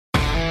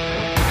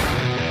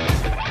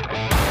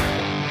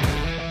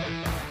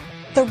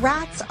The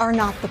rats are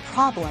not the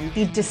problem.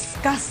 The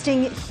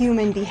disgusting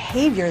human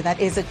behavior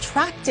that is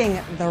attracting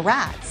the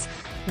rats,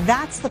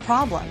 that's the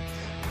problem.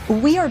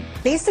 We are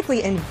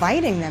basically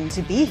inviting them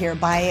to be here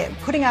by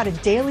putting out a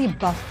daily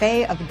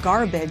buffet of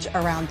garbage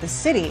around the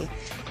city.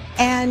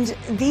 And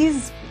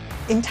these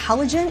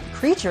intelligent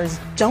creatures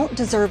don't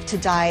deserve to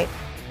die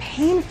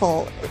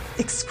painful,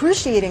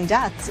 excruciating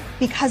deaths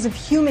because of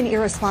human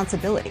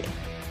irresponsibility.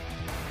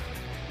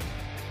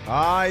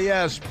 Ah,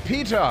 yes,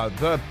 PETA,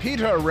 the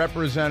PETA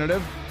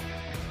representative,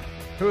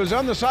 who is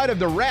on the side of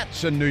the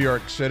rats in New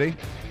York City.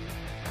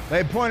 They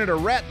appointed a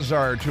rat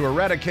czar to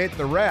eradicate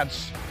the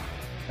rats,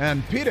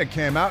 and PETA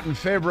came out in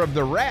favor of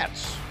the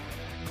rats.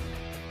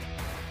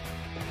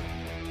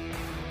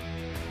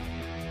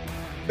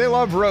 They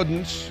love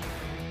rodents,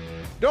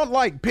 don't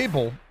like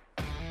people.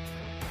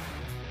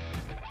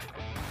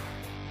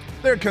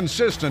 They're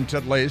consistent,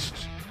 at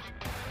least.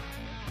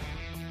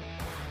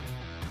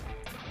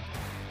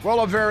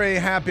 Well, a very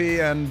happy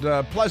and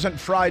pleasant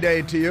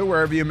Friday to you,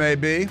 wherever you may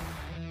be.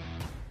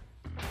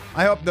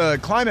 I hope the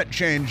climate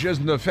change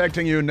isn't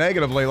affecting you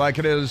negatively like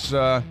it is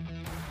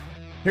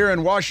here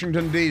in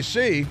Washington,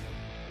 D.C.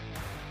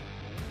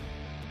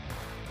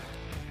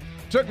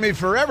 Took me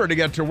forever to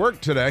get to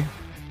work today.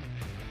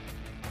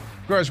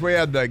 Of course, we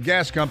had the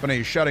gas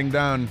company shutting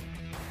down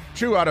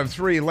 2 out of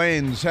 3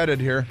 lanes headed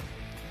here.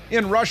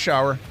 In rush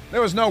hour,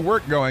 there was no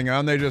work going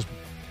on. They just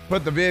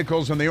put the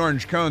vehicles and the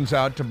orange cones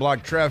out to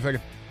block traffic.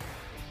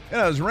 It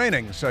was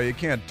raining, so you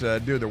can't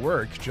do the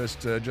work.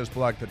 Just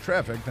block the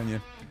traffic. Then you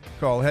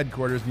call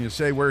headquarters and you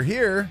say, we're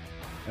here,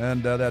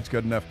 and that's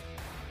good enough.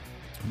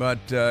 But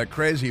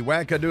crazy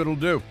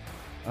wackadoodle-doo.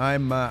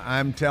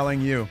 I'm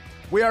telling you.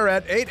 We are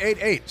at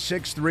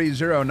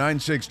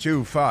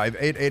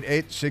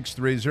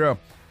 888-630-9625,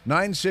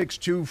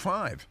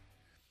 888-630-9625.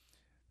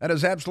 That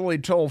is absolutely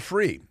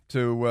toll-free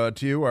to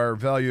you, our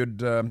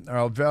valued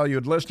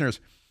listeners.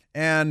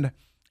 And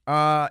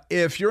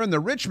if you're in the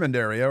Richmond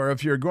area, or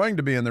if you're going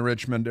to be in the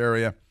Richmond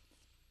area,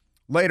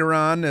 later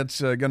on,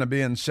 it's going to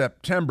be in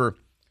September,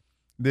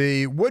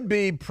 the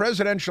would-be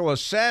presidential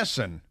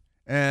assassin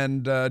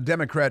and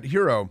Democrat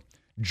hero,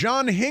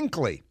 John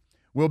Hinckley,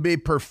 will be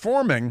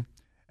performing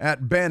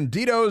at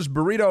Bandito's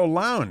Burrito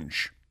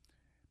Lounge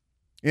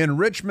in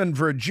Richmond,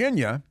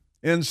 Virginia,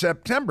 in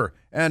September.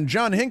 And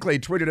John Hinckley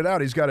tweeted it out.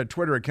 He's got a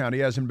Twitter account.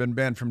 He hasn't been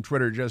banned from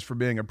Twitter just for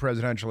being a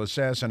presidential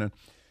assassin and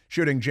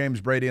shooting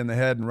James Brady in the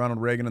head and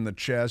Ronald Reagan in the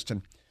chest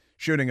and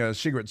shooting a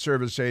Secret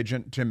Service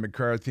agent, Tim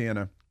McCarthy,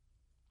 and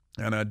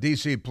a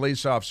D.C.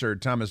 police officer,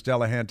 Thomas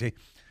Delahanty.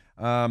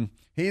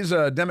 He's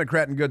a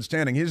Democrat in good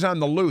standing. He's on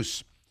the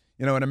loose.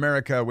 In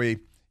America, we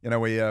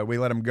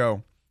let him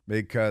go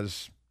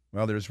because,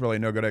 well, there's really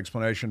no good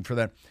explanation for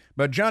that.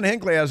 But John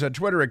Hinckley has a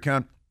Twitter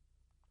account.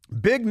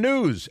 Big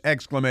news, ! I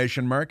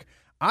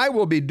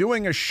will be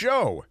doing a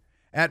show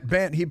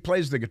at he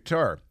plays the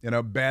guitar,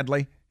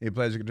 badly. He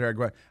plays the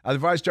guitar.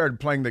 If I started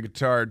playing the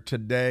guitar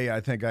today, I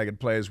think I could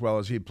play as well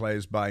as he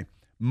plays by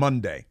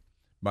Monday.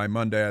 By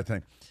Monday, I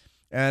think.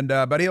 And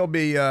but he'll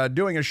be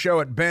doing a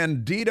show at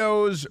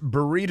Bandito's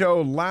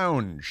Burrito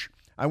Lounge.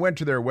 I went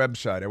to their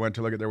website. I went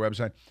to look at their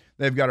website.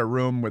 They've got a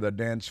room with a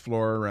dance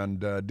floor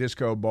and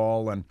disco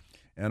ball and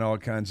all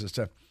kinds of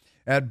stuff.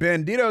 At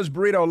Bandito's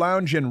Burrito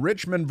Lounge in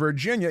Richmond,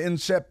 Virginia in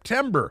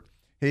September.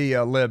 He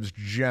lives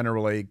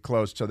generally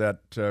close to that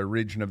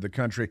region of the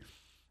country.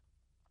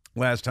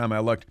 Last time I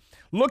looked.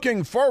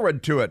 Looking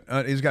forward to it.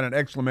 He's got an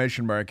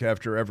exclamation mark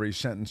after every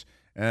sentence.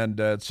 And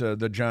it's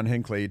the John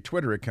Hinckley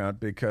Twitter account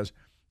because,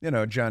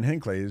 John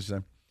Hinckley is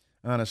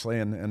honestly,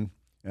 and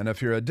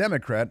if you're a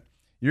Democrat,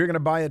 you're going to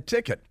buy a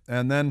ticket.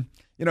 And then,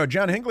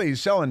 John Hinckley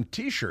is selling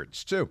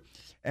T-shirts too.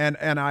 And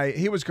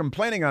he was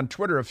complaining on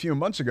Twitter a few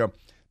months ago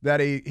that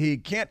he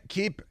can't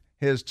keep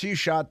his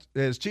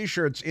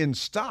T-shirts in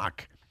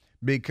stock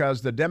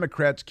because the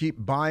Democrats keep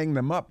buying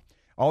them up.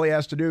 All he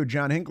has to do,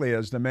 John Hinckley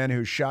is the man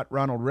who shot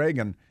Ronald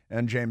Reagan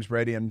and James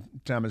Brady and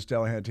Thomas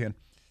Delahanty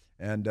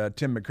and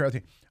Tim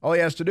McCarthy. All he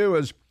has to do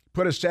is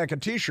put a stack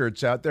of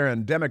T-shirts out there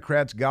and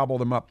Democrats gobble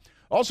them up.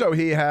 Also,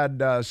 he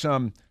had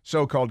some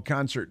so-called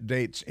concert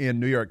dates in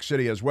New York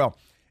City as well.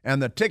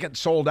 And the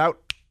tickets sold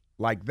out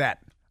like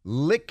that.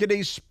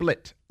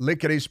 Lickety-split,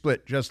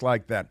 just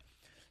like that.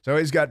 So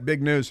he's got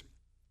big news.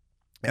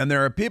 And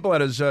there are people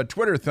at his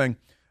Twitter thing.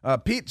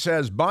 Pete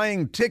says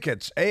buying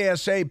tickets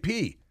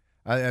ASAP.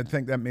 I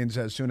think that means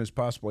as soon as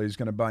possible he's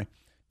going to buy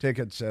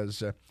tickets.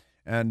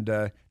 And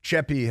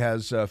Cheppy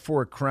has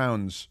 4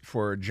 crowns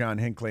for John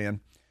Hinckley. And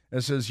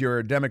this is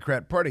your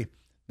Democrat Party.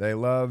 They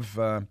love,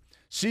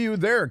 see you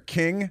there,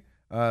 King,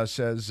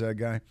 says a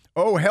guy.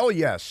 Oh, hell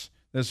yes.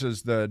 This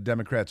is the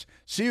Democrats.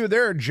 See you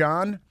there,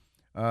 John.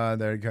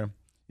 There you go.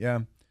 Yeah.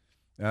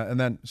 And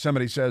then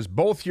somebody says,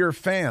 both your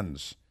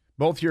fans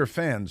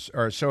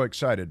are so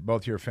excited.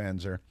 Both your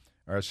fans are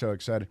so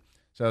excited.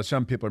 So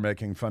some people are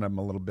making fun of them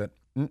a little bit.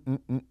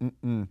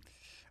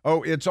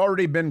 Oh, it's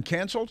already been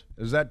canceled?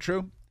 Is that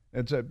true?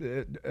 It's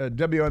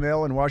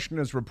WML in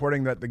Washington is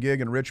reporting that the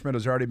gig in Richmond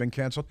has already been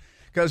canceled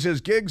because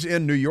his gigs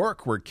in New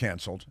York were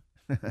canceled.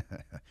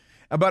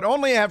 but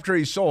only after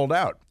he sold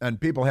out and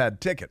people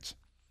had tickets.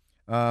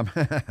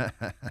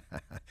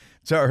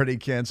 It's already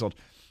canceled.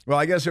 Well,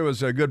 I guess it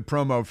was a good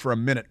promo for a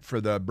minute for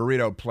the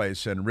burrito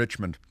place in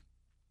Richmond.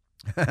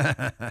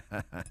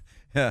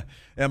 Yeah,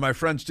 and my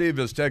friend Steve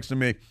is texting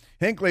me,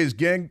 Hinckley's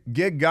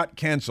gig got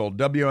canceled.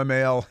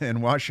 WMAL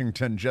in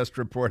Washington just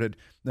reported.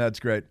 That's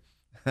great.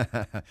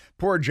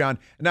 Poor John.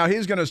 Now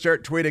he's going to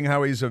start tweeting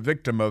how he's a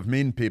victim of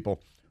mean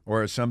people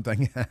or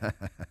something.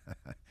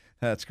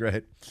 That's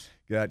great.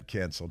 Got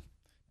canceled.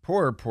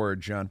 Poor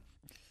John.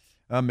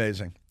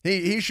 Amazing.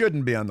 He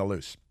shouldn't be on the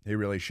loose. He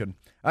really shouldn't.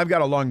 I've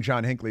got a long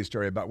John Hinckley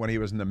story about when he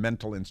was in the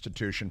mental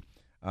institution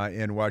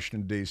in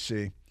Washington,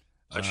 D.C.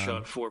 I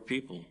shot 4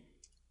 people.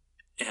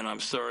 And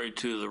I'm sorry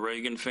to the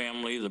Reagan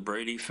family, the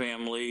Brady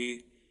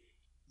family,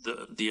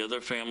 the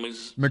other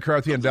families.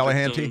 McCarthy and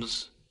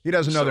Delahanty. He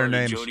doesn't know their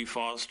names. Jodie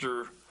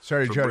Foster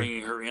for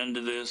bringing her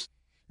into this.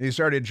 He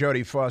started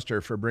Jodie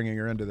Foster for bringing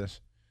her into this.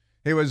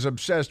 He was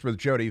obsessed with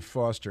Jodie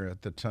Foster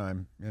at the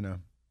time, you know.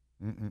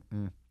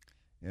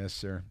 Yes,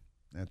 sir.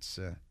 That's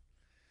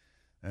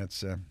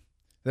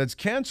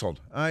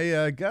canceled.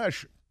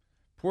 Gosh,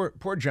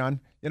 poor John.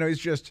 You know,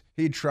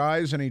 he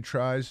tries and he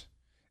tries.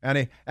 And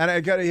he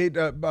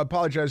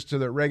apologized to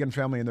the Reagan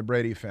family and the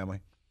Brady family.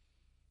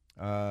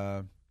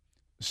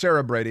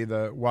 Sarah Brady,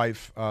 the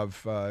wife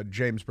of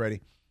James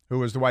Brady, who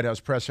was the White House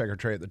press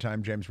secretary at the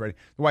time, James Brady.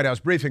 The White House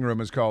briefing room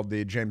was called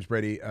the James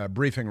Brady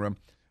briefing room,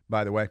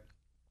 by the way.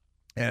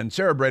 And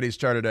Sarah Brady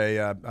started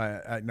a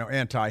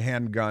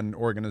anti-handgun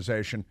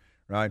organization,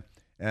 right,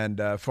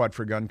 and fought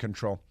for gun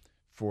control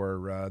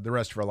for the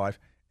rest of her life.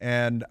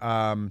 And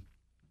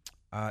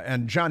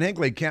John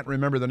Hinckley can't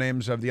remember the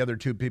names of the other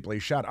 2 people he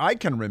shot. I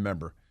can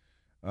remember,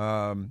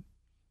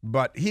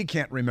 but he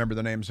can't remember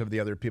the names of the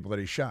other people that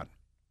he shot.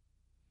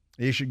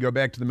 He should go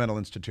back to the mental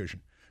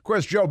institution. Of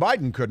course, Joe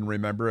Biden couldn't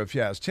remember if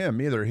you asked him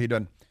either. He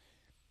doesn't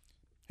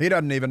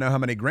even know how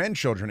many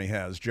grandchildren he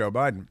has, Joe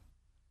Biden.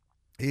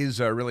 He's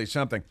really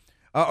something.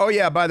 Oh,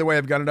 yeah, by the way,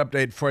 I've got an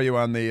update for you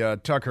on the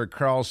Tucker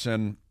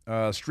Carlson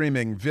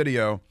streaming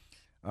video.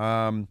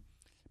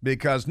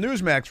 Because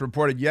Newsmax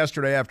reported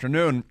yesterday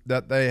afternoon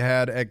that they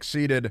had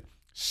exceeded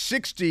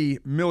 60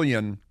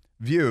 million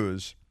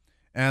views.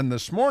 And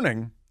this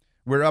morning,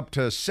 we're up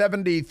to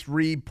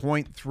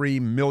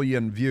 73.3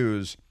 million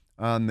views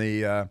on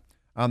the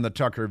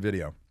Tucker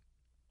video.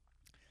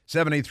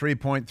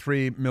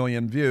 73.3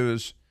 million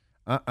views.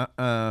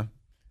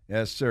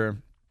 Yes, sir.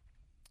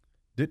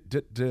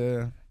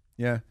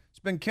 Yeah, it's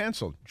been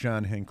canceled,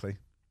 John Hinckley.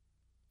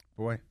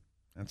 Boy,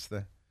 that's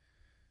the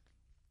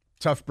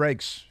tough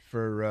breaks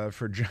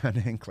for John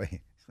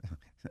Hinckley.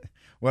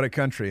 What a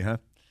country, huh?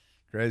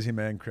 Crazy,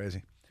 man,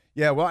 crazy.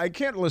 Yeah, well, I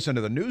can't listen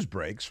to the news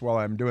breaks while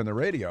I'm doing the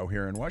radio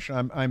here in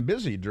Washington. I'm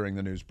busy during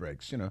the news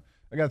breaks. You know,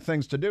 I got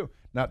things to do.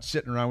 Not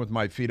sitting around with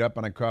my feet up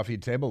on a coffee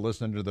table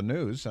listening to the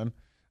news.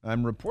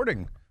 I'm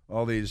reporting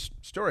all these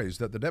stories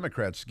that the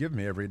Democrats give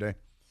me every day.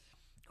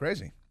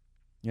 Crazy.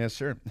 Yes,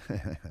 sir.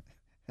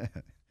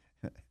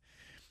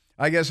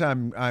 I guess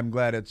I'm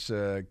glad it's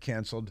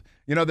canceled.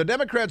 You know, the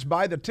Democrats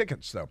buy the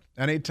tickets, though.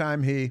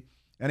 Anytime he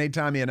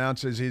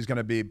announces he's going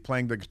to be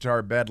playing the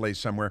guitar badly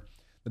somewhere,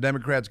 the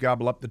Democrats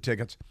gobble up the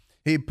tickets.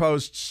 He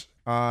posts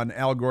on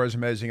Al Gore's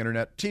Amazing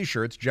Internet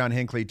T-shirts, John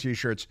Hinckley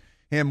T-shirts,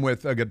 him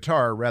with a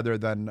guitar rather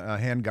than a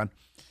handgun.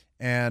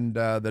 And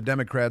the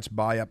Democrats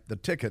buy up the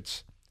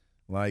tickets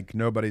like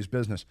nobody's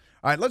business.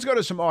 All right, let's go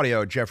to some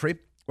audio, Jeffrey.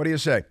 What do you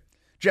say?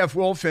 Jeff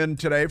Wolf in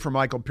today for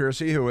Michael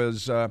Piercy, who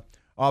is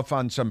off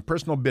on some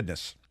personal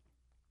business.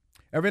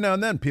 Every now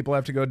and then, people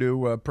have to go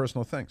do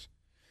personal things.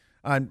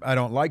 I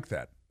don't like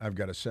that, I've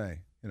got to say.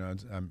 You know,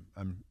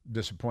 I'm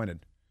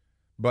disappointed.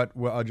 But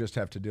well, I'll just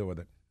have to deal with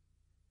it.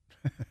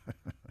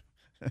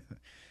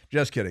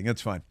 Just kidding.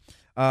 It's fine.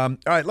 All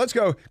right, let's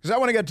go, because I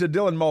want to get to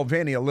Dylan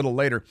Mulvaney a little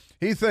later.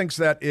 He thinks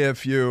that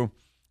if you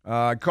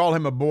call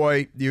him a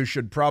boy, you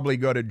should probably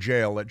go to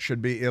jail. It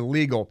should be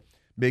illegal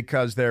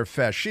because they're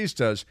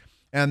fascistas.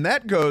 And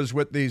that goes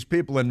with these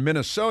people in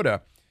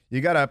Minnesota. You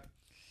got to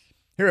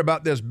hear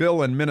about this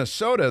bill in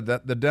Minnesota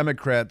that the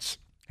Democrats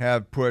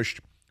have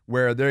pushed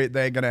where they're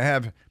going to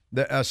have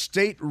a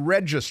state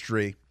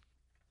registry.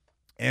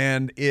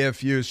 And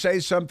if you say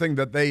something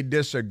that they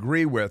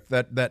disagree with,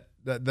 then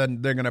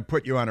they're going to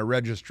put you on a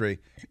registry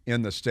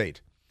in the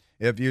state.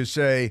 If you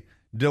say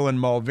Dylan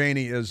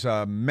Mulvaney is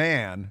a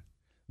man,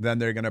 then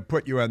they're going to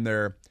put you in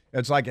there.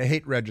 It's like a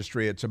hate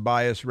registry. It's a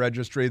bias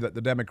registry that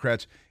the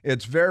Democrats,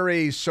 it's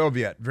very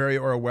Soviet, very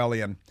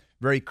Orwellian,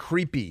 very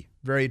creepy,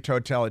 very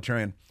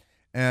totalitarian.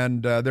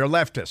 And they're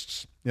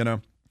leftists, you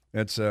know.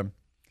 It's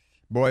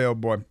boy, oh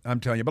boy,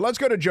 I'm telling you. But let's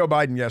go to Joe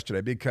Biden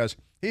yesterday because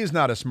he's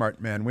not a smart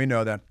man. We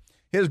know that.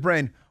 His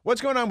brain, what's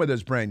going on with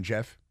his brain,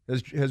 Jeff?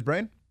 His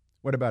brain?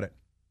 What about it?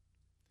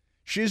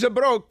 She's a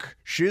broke.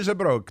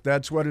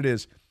 That's what it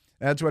is.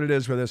 That's what it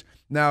is with this.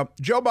 Now,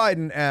 Joe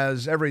Biden,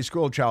 as every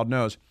school child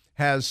knows,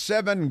 has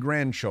 7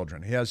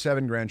 grandchildren. He has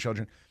 7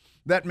 grandchildren.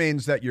 That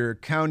means that you're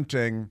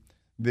counting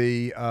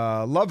the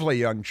lovely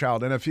young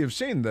child. And if you've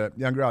seen the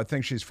young girl, I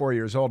think she's 4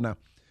 years old now,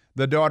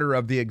 the daughter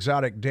of the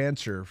exotic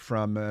dancer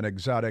from an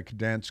exotic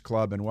dance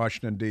club in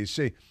Washington,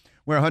 D.C.,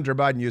 where Hunter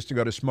Biden used to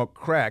go to smoke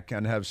crack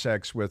and have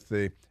sex with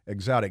the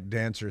exotic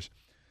dancers.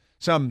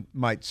 Some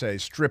might say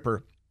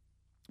stripper,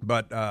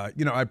 but,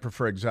 I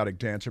prefer exotic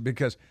dancer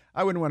because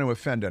I wouldn't want to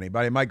offend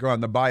anybody. I might go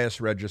on the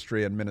bias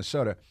registry in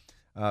Minnesota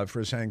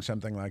for saying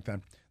something like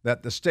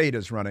that the state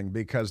is running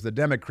because the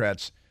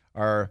Democrats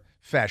are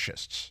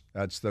fascists.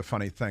 That's the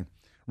funny thing.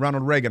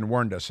 Ronald Reagan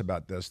warned us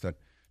about this, that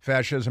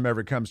fascism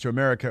ever comes to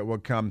America, it will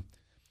come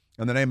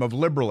in the name of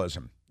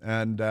liberalism.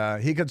 And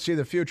he could see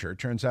the future. It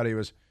turns out he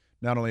was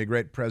not only a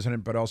great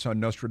president, but also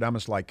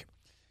Nostradamus-like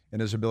in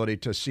his ability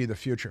to see the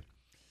future.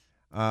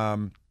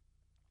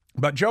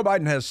 But Joe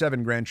Biden has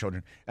 7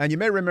 grandchildren. And you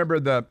may remember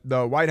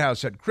the White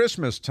House at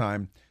Christmas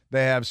time,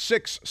 they have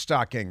 6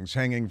 stockings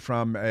hanging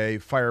from a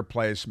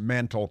fireplace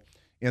mantle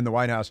in the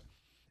White House.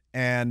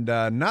 And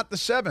not the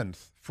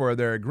 7th for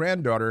their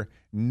granddaughter,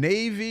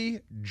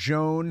 Navy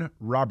Joan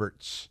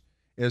Roberts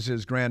is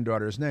his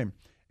granddaughter's name.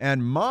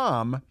 And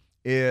Mom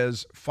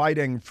is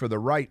fighting for the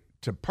right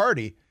to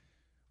party.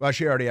 Well,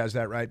 she already has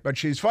that right, but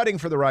she's fighting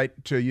for the right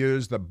to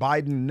use the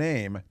Biden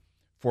name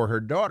for her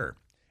daughter.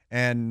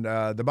 And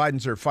the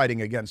Bidens are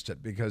fighting against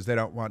it because they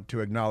don't want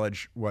to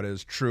acknowledge what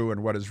is true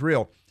and what is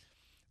real.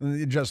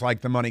 Just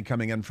like the money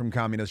coming in from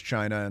communist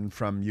China and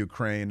from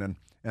Ukraine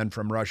and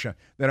from Russia.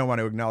 They don't want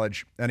to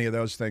acknowledge any of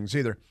those things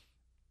either.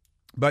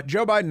 But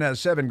Joe Biden has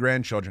 7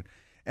 grandchildren.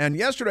 And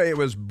yesterday it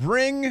was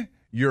Bring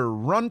Your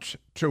Runt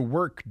to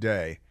Work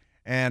Day.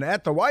 And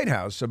at the White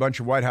House, a bunch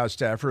of White House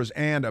staffers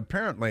and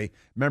apparently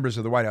members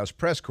of the White House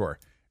press corps,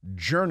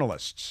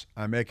 journalists,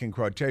 I'm making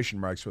quotation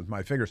marks with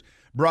my fingers,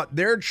 brought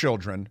their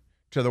children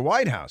to the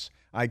White House.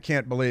 I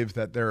can't believe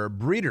that there are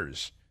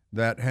breeders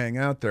that hang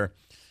out there.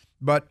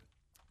 But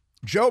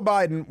Joe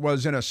Biden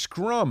was in a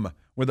scrum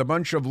with a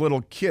bunch of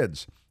little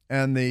kids.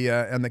 And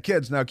the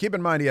kids, now keep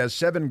in mind he has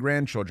 7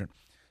 grandchildren.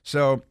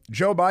 So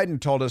Joe Biden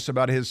told us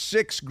about his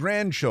 6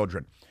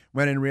 grandchildren,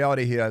 when in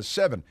reality he has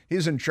 7.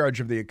 He's in charge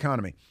of the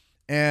economy.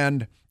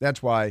 And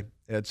that's why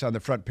it's on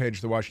the front page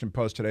of the Washington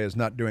Post today, is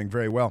not doing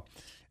very well.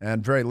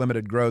 And very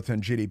limited growth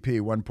in GDP,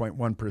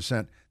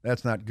 1.1%.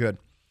 That's not good.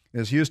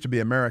 This used to be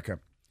America.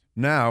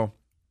 Now,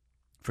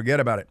 forget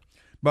about it.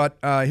 But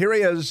here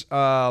he is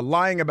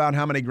lying about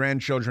how many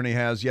grandchildren he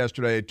has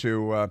yesterday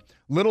to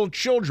little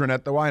children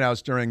at the White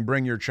House during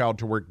Bring Your Child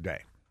to Work Day.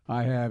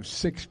 I have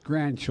 6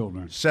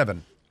 grandchildren.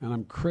 7. And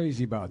I'm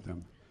crazy about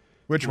them.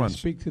 Which ones? I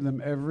speak to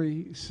them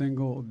every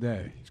single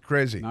day. It's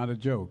crazy. Not a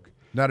joke.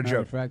 Not a Matter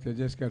joke. of fact, I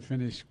just got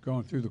finished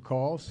going through the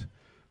calls,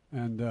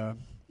 and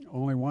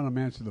only one of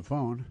them answered the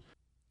phone.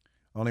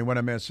 Only one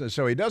of them answered.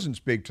 So he doesn't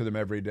speak to them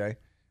every day.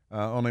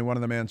 Only one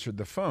of them answered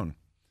the phone.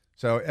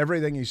 So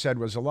everything he said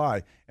was a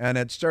lie. And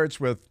it starts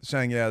with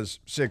saying he has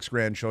 6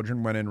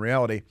 grandchildren, when in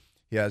reality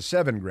he has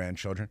 7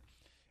 grandchildren.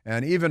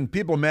 And even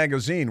People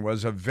magazine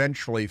was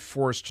eventually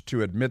forced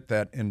to admit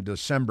that in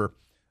December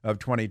of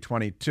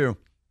 2022.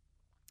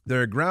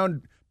 They're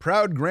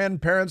proud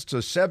grandparents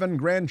to 7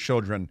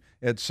 grandchildren,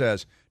 it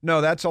says.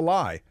 No, that's a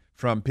lie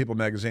from People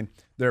magazine.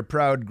 They're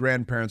proud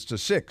grandparents to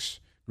 6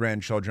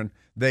 grandchildren.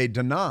 They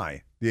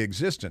deny the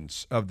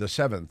existence of the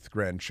 7th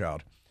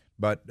grandchild.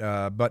 But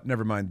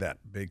never mind that,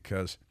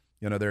 because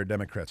they're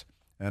Democrats,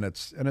 and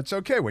it's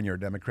okay when you're a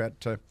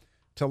Democrat to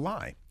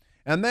lie.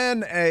 And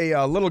then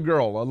a little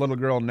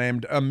girl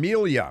named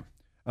Amelia,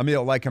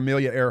 like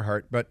Amelia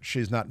Earhart, but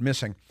she's not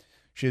missing.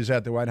 She's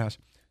at the White House.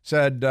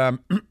 Said,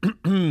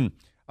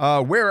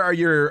 "Where are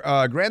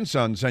your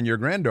grandsons and your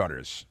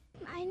granddaughters?"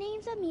 My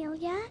name's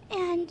Amelia,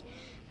 and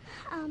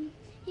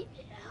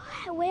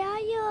where are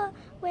your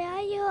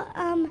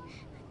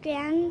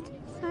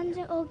grandsons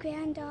or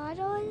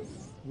granddaughters?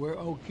 We're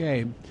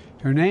okay.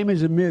 Her name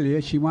is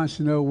Amelia. She wants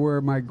to know where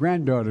my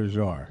granddaughters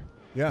are.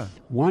 Yeah.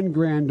 One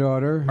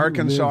granddaughter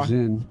Arkansas. lives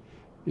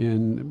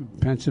in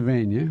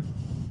Pennsylvania,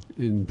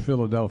 in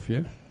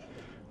Philadelphia.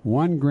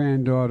 One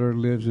granddaughter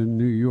lives in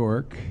New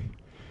York.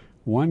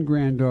 One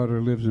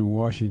granddaughter lives in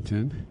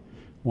Washington.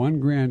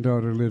 One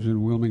granddaughter lives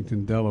in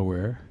Wilmington,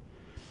 Delaware.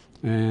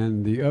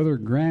 And the other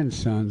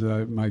grandsons,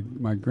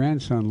 my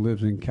grandson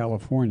lives in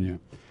California.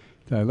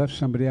 I left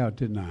somebody out,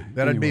 didn't I?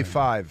 That'd be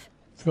 5.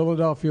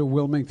 Philadelphia,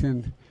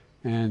 Wilmington,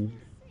 and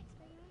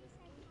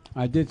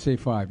I did say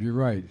 5. You're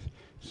right.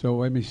 So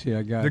let me see.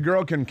 I got the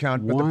girl can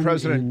count, but the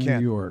president in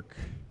can't. New York,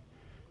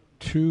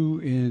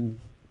 2 in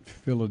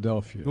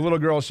Philadelphia. The little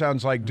girl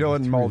sounds like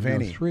Dylan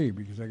Mulvaney. No, 3,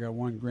 because I got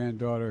one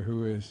granddaughter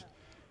who is,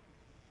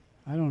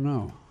 I don't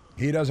know.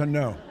 He doesn't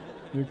know.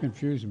 You're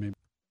confusing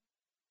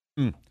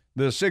me.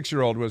 The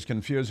 6-year-old was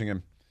confusing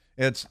him.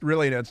 It's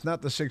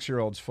not the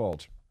 6-year-old's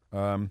fault.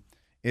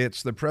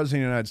 It's the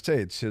president of the United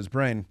States. His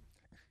brain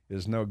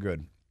is no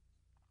good.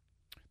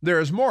 There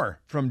is more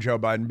from Joe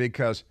Biden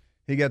because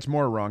he gets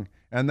more wrong.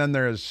 And then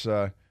there's,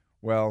 not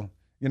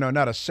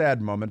a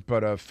sad moment,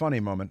 but a funny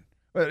moment.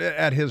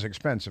 At his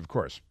expense, of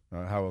course.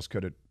 How else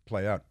could it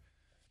play out?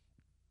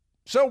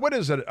 So what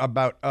is it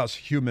about us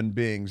human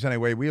beings?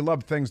 Anyway, we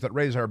love things that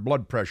raise our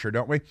blood pressure,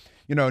 don't we?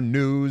 You know,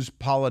 news,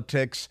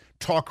 politics,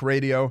 talk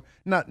radio.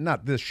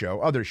 Not this show,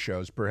 other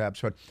shows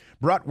perhaps, but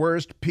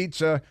bratwurst,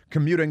 pizza,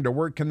 commuting to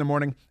work in the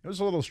morning. It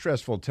was a little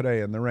stressful today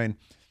in the rain.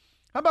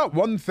 How about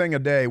one thing a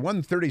day,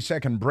 one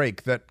 30-second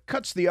break that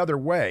cuts the other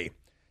way?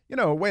 You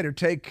know, a way to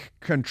take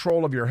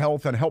control of your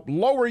health and help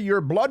lower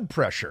your blood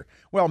pressure.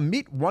 Well,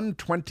 meet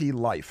 120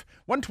 Life.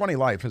 120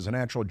 Life is a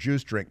natural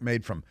juice drink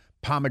made from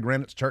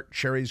pomegranates, tart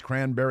cherries,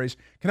 cranberries.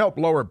 Can help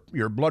lower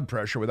your blood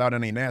pressure without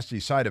any nasty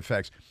side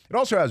effects. It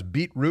also has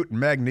beetroot and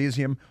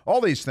magnesium.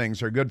 All these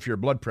things are good for your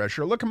blood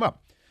pressure. Look them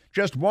up.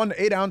 Just 1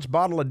 8-ounce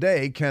bottle a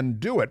day can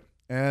do it.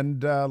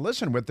 And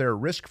listen, with their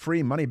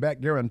risk-free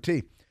money-back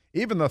guarantee,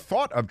 even the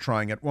thought of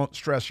trying it won't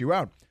stress you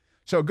out.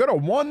 So go to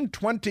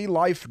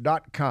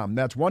 120life.com.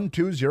 That's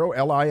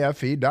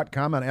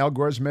 120life.com on Al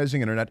Gore's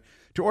amazing internet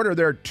to order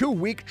their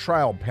 2-week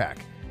trial pack.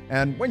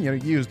 And when you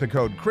use the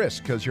code Chris,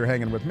 because you're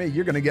hanging with me,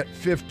 you're going to get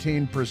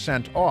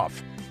 15%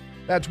 off.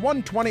 That's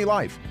 120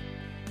 Life.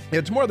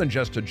 It's more than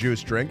just a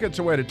juice drink. It's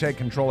a way to take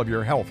control of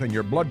your health and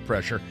your blood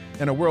pressure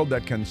in a world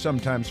that can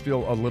sometimes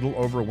feel a little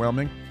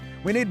overwhelming.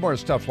 We need more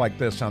stuff like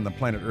this on the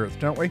planet Earth,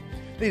 don't we?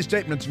 These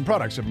statements and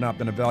products have not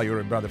been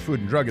evaluated by the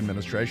Food and Drug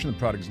Administration. The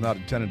product is not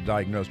intended to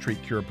diagnose,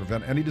 treat, cure, or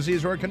prevent any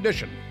disease or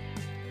condition.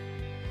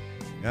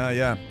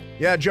 Yeah,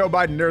 Joe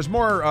Biden. There's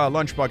more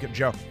lunch bucket,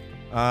 Joe.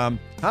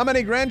 How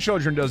many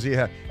grandchildren does he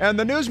have? And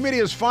the news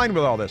media is fine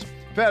with all this.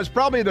 It's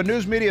probably the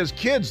news media's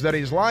kids that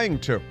he's lying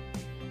to.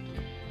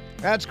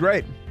 That's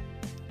great.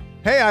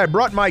 Hey, I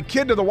brought my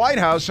kid to the White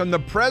House and the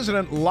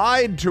president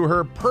lied to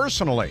her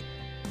personally.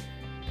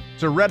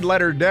 It's a red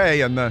letter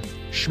day in the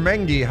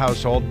Schmengi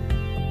household.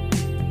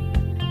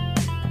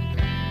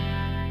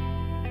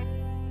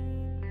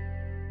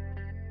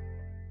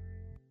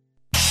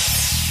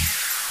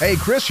 Hey,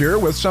 Chris here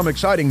with some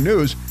exciting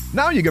news.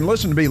 Now you can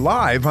listen to me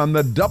live on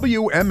the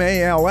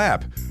WMAL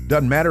app.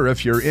 Doesn't matter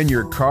if you're in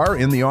your car,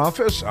 in the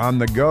office, on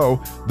the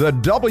go. The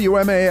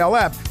WMAL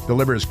app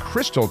delivers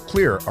crystal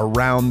clear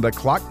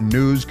around-the-clock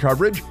news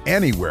coverage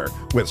anywhere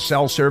with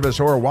cell service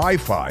or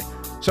Wi-Fi.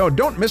 So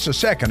don't miss a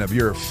second of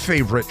your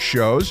favorite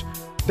shows.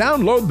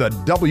 Download the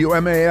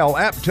WMAL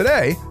app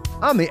today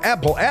on the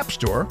Apple App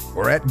Store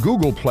or at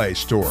Google Play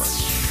Store.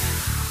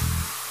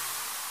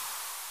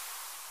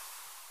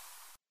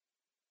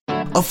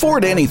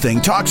 Afford Anything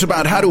talks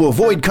about how to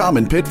avoid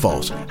common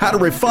pitfalls, how to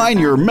refine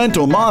your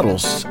mental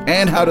models,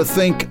 and how to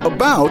think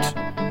about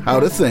how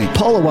to think.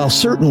 Paula, while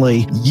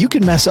certainly you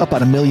can mess up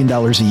on $1 million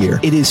a year,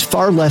 it is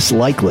far less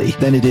likely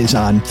than it is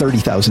on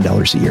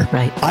 $30,000 a year.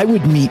 Right. I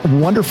would meet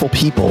wonderful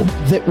people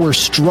that were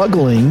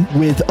struggling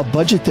with a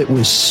budget that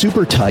was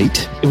super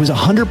tight. It was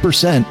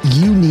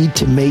 100% you need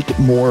to make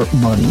more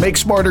money. Make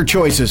smarter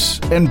choices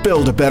and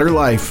build a better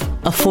life.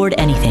 Afford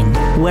Anything,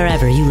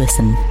 wherever you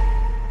listen.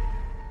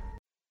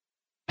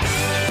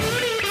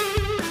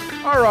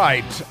 All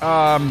right.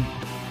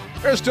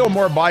 There's still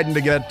more Biden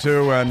to get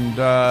to, and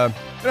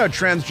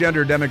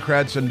transgender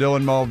Democrats and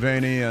Dylan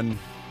Mulvaney and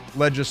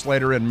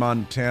legislator in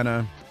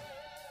Montana,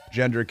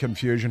 gender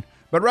confusion.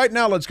 But right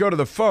now, let's go to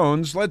the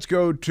phones. Let's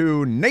go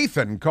to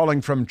Nathan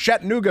calling from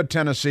Chattanooga,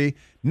 Tennessee.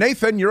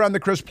 Nathan, you're on the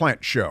Chris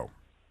Plante Show.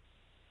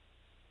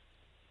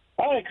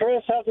 Hi,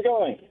 Chris. How's it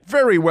going?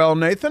 Very well,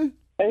 Nathan.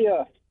 Hey,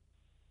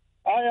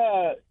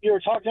 you were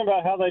talking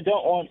about how they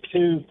don't want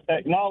to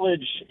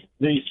acknowledge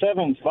the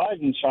 7th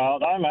Biden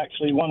child. I'm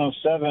actually one of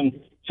 7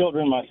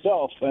 children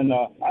myself, and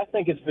I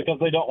think it's because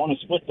they don't want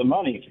to split the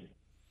money.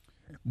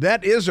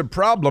 That is a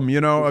problem. You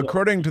know,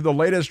 according to the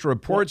latest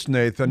reports,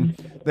 Nathan,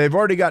 they've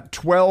already got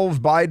 12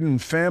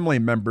 Biden family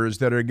members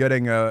that are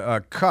getting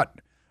a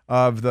cut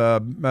of the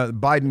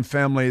Biden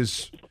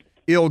family's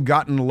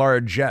ill-gotten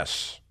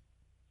largesse.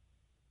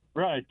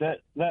 Right.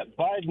 That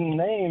Biden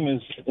name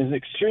is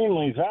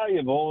extremely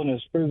valuable and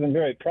has proven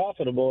very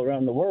profitable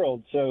around the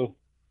world, so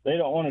they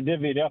don't want to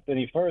divvy it up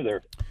any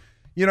further.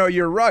 You know,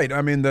 you're right.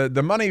 I mean,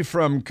 the money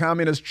from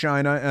communist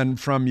China and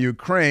from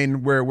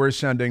Ukraine, where we're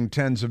sending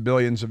tens of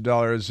billions of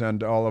dollars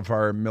and all of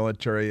our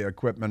military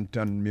equipment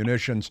and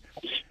munitions,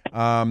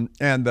 and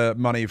the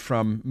money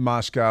from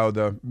Moscow,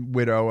 the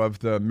widow of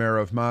the mayor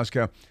of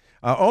Moscow,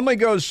 only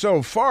goes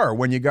so far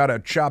when you got to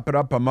chop it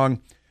up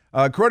among...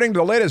 according to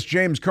the latest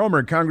James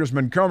Comer,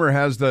 Congressman Comer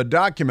has the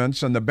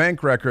documents and the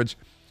bank records,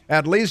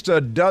 at least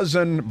a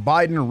dozen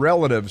Biden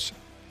relatives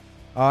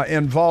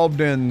involved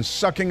in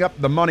sucking up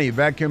the money,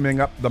 vacuuming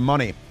up the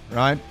money,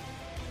 right?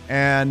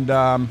 And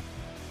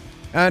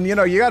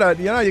you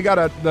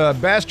got the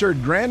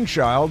bastard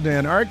grandchild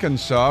in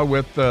Arkansas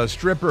with the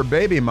stripper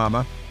baby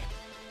mama.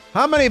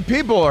 How many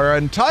people are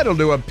entitled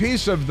to a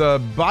piece of the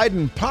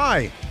Biden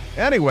pie?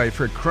 Anyway,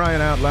 for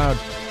crying out loud.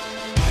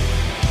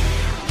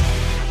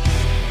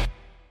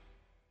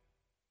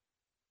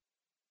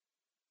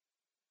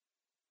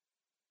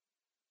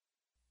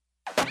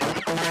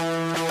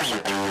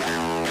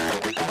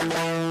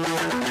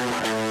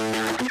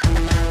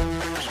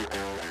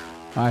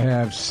 I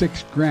have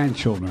 6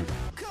 grandchildren,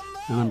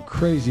 and I'm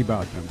crazy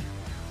about them.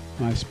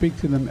 And I speak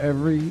to them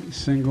every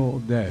single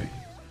day.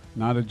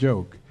 not a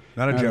joke.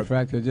 Not a Matter joke. of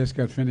fact, I just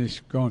got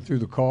finished going through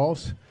the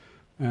calls,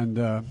 and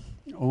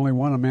only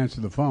one of them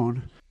answered the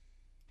phone.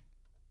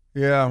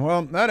 Yeah,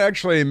 well, that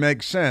actually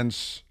makes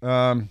sense.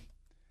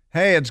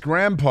 Hey, it's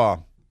Grandpa.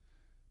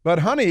 But,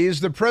 honey,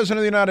 he's the President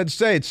of the United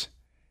States.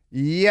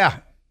 Yeah.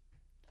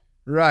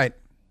 Right.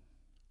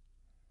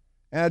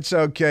 That's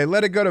okay.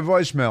 Let it go to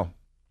voicemail.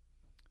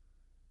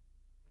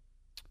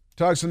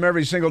 Talks to them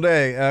every single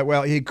day.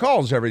 Well, he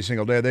calls every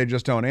single day. They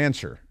just don't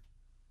answer,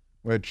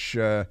 which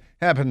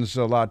happens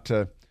a lot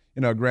to,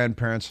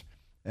 grandparents.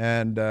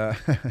 And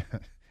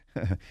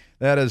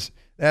that's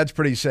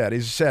pretty sad.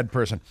 He's a sad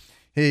person.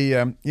 He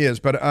is,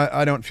 but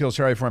I don't feel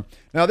sorry for him.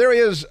 Now, there he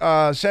is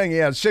saying he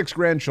has 6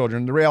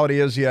 grandchildren. The reality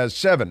is he has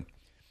 7,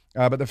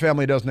 but the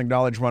family doesn't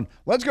acknowledge one.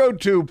 Let's go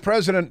to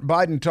President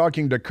Biden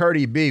talking to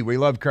Cardi B. We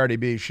love Cardi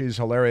B. She's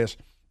hilarious,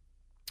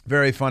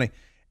 very funny.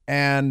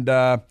 And,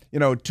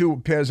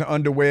 2 pairs of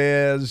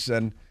underwears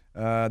and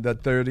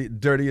the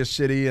dirtiest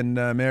city in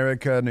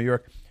America, New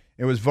York.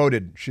 It was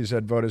voted. She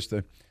said, vote is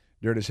the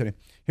dirtiest city.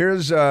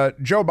 Here's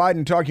Joe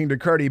Biden talking to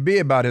Cardi B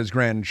about his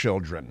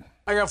grandchildren.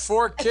 I got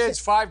 4 kids,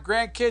 5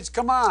 grandkids.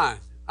 Come on.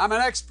 I'm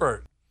an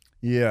expert.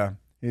 Yeah,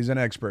 he's an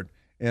expert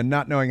in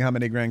not knowing how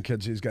many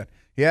grandkids he's got.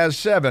 He has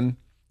 7.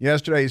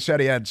 Yesterday he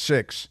said he had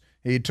 6.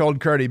 He told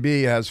Cardi B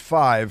he has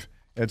 5.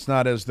 It's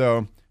not as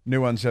though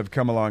new ones have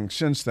come along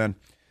since then.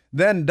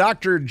 Then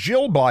Dr.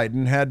 Jill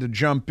Biden had to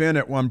jump in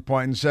at one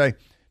point and say,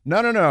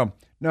 no,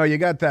 you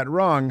got that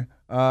wrong.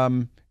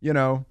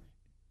 You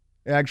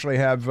actually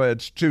have,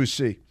 it's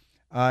 2C.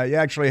 You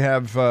actually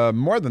have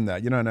more than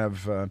that. You don't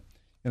have...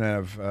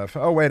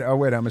 oh wait,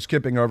 I'm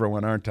skipping over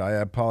one, aren't I? I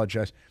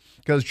apologize.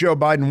 Because Joe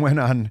Biden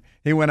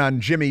went on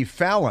Jimmy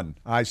Fallon.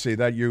 I see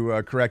that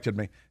you corrected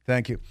me.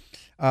 Thank you.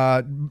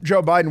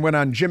 Joe Biden went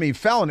on Jimmy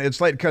Fallon.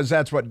 It's late because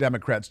that's what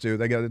Democrats do.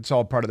 It's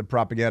all part of the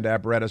propaganda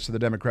apparatus of the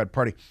Democrat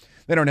Party.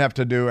 They don't have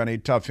to do any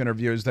tough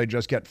interviews. They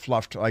just get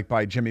fluffed like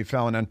by Jimmy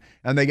Fallon,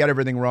 and they get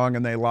everything wrong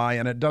and they lie,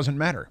 and it doesn't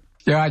matter.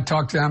 Yeah, I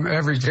talk to them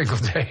every single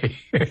day.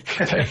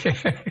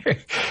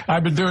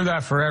 I've been doing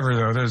that forever,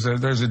 though.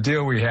 There's a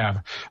deal we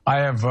have. I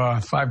have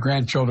 5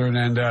 grandchildren,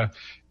 and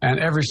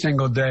every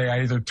single day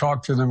I either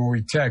talk to them or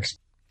we text.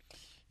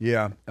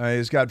 Yeah,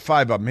 he's got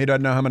 5 of them. He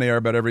doesn't know how many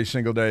are, but every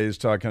single day he's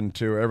talking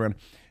to everyone.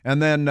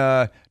 And then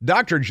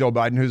Dr. Jill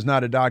Biden, who's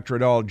not a doctor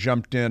at all,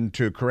 jumped in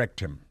to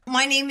correct him.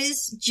 My name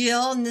is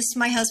Jill, and this is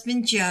my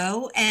husband,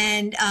 Joe.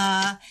 And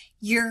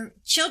your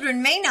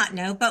children may not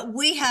know, but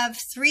we have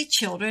 3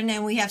 children,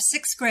 and we have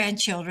 6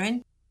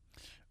 grandchildren.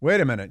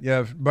 Wait a minute. You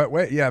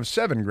have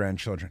 7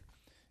 grandchildren.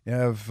 You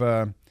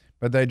have,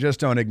 but they just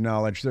don't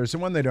acknowledge. There's the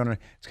one they don't.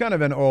 It's kind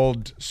of an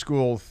old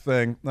school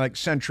thing, like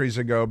centuries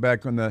ago,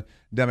 back when the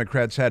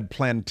Democrats had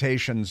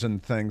plantations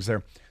and things.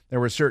 There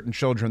were certain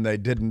children they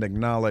didn't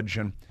acknowledge,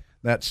 and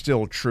that's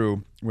still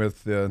true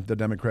with the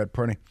Democrat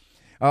Party.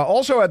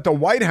 Also at the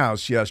White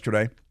House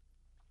yesterday,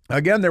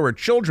 again, there were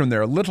children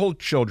there, little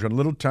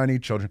tiny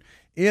children,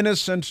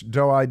 innocent,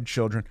 doe-eyed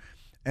children,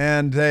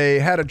 and they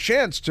had a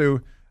chance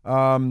to,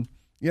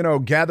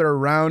 gather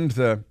around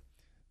the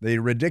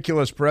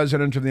ridiculous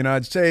president of the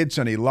United States,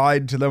 and he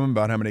lied to them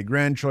about how many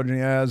grandchildren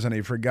he has, and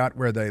he forgot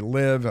where they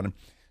live, and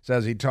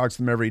says he talks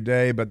to them every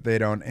day, but they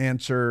don't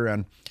answer,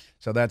 and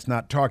so that's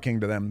not talking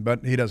to them,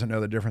 but he doesn't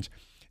know the difference.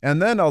 And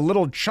then a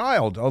little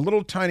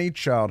tiny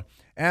child,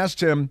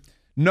 asked him,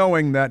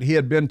 knowing that he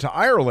had been to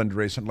Ireland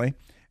recently,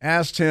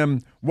 asked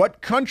him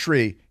what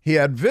country he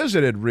had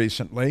visited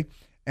recently,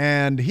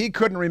 and he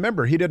couldn't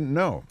remember. He didn't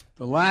know.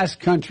 The last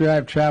country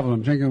I've traveled,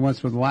 I'm thinking what's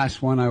the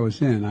last one I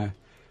was in.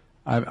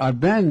 I've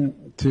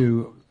been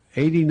to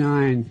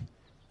 89,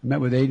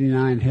 met with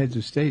 89 heads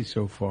of state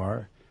so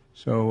far.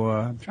 So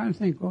I'm trying to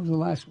think, where was the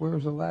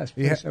last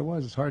place I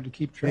was? It's hard to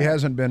keep track. He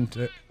hasn't been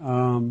to...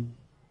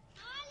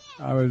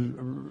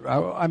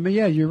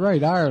 yeah, you're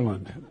right,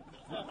 Ireland.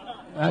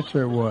 That's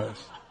where it was.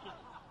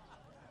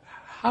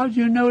 How'd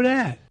you know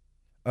that?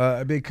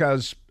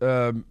 Because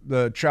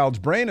the child's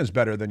brain is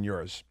better than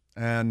yours.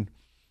 And,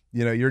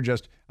 you're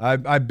just...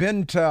 I've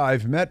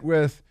met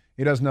with...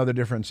 He doesn't know the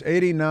difference.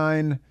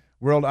 89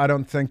 world... I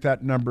don't think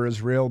that number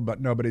is real,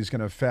 but nobody's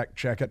going to fact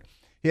check it.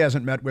 He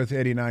hasn't met with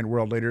 89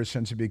 world leaders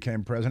since he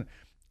became president.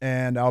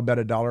 And I'll bet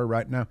 $1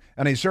 right now.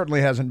 And he certainly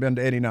hasn't been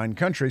to 89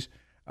 countries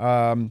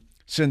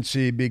since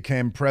he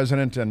became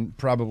president, and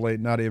probably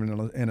not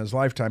even in his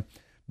lifetime.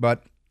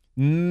 But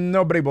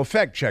nobody will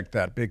fact check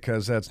that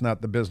because that's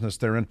not the business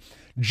they're in.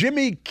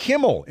 Jimmy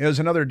Kimmel is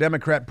another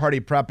Democrat Party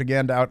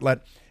propaganda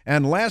outlet.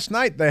 And last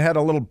night they had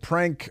a little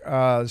prank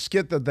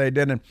skit that they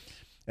did.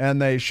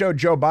 And they showed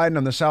Joe Biden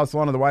on the south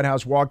lawn of the White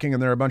House walking,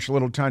 and there are a bunch of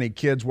little tiny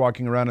kids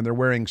walking around, and they're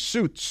wearing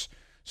suits.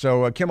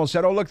 So Kimmel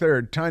said, oh, look,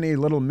 they're tiny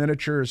little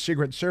miniature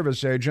Secret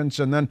Service agents.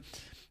 And then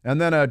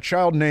a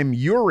child named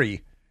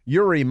Yuri.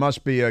 Yuri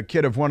must be a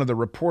kid of one of the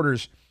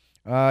reporters.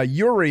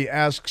 Yuri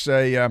asks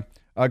a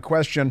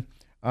question,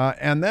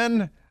 and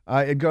then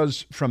it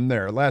goes from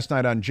there. Last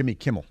night on Jimmy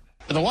Kimmel.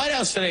 The White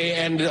House today,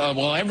 and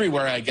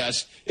everywhere, I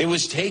guess, it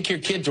was Take Your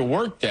Kid to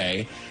Work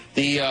Day.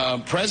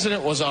 The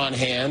president was on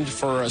hand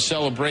for a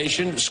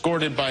celebration,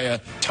 escorted by a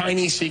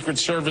tiny Secret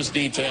Service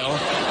detail.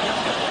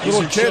 These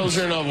are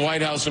children of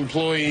White House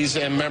employees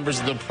and members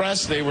of the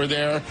press. They were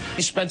there.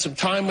 He spent some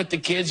time with the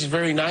kids,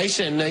 very nice,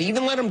 and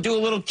even let them do a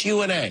little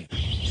Q&A.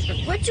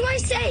 What do I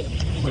say?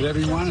 Whatever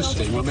you want to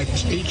say. You want to make a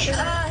speech?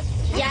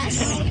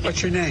 Yes.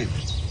 What's your name?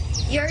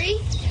 Yuri?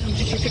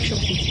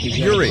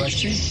 Yuri.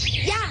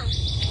 Yeah.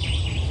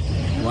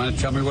 You want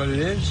to tell me what it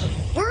is?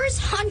 Where's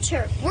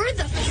Hunter? Where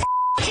the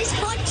is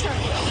Hunter?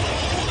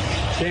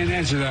 Can't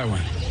answer that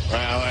one.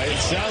 Well, it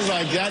sounds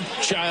like that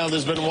child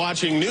has been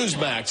watching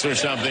Newsmax or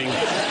something.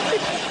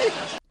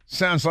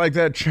 Sounds like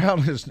that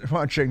child is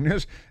watching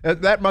news.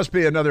 That must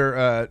be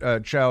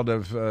another child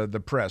of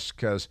the press,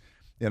 because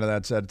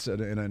that's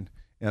and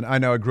I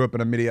know I grew up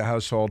in a media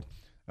household.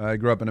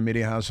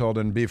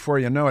 And before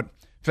you know it,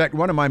 in fact,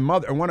 one of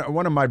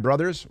my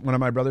brothers,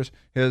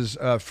 his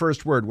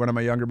first word, one of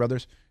my younger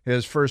brothers,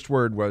 his first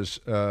word was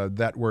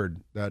that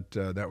word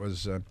that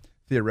was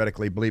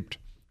theoretically bleeped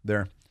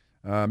there.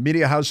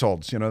 Media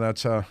households,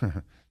 that's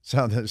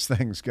how those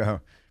things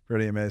go.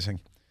 Pretty amazing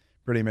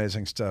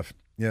stuff.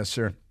 Yes,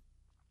 sir.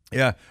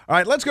 Yeah. All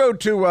right, let's go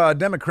to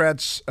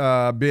Democrats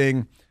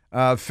being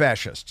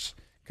fascists,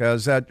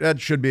 because that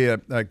should be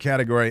a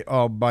category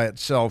all by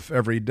itself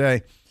every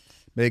day,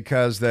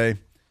 because the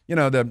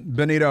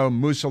Benito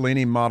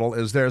Mussolini model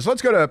is theirs.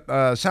 Let's go to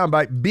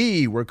soundbite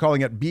B. We're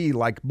calling it B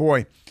like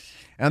boy.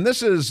 And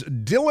this is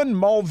Dylan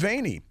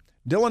Mulvaney.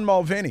 Dylan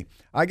Mulvaney.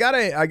 I got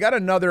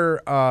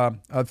another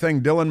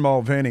thing, Dylan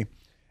Mulvaney.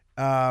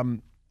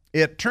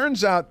 It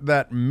turns out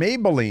that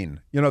Maybelline,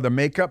 the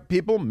makeup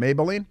people,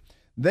 Maybelline,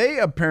 they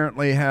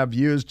apparently have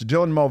used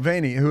Dylan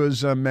Mulvaney, who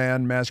is a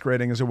man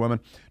masquerading as a woman,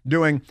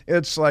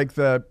 it's like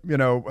the,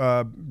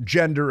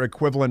 gender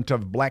equivalent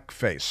of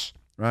blackface,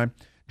 right?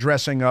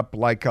 Dressing up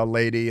like a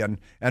lady and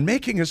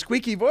making a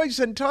squeaky voice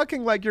and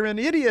talking like you're an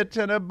idiot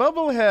and a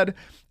bubblehead.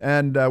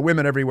 And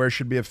women everywhere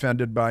should be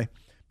offended by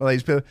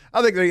these people.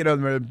 I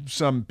think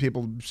some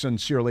people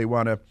sincerely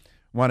want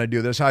to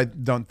do this. I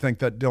don't think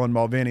that Dylan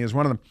Mulvaney is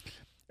one of them.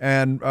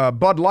 And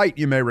Bud Light,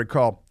 you may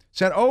recall,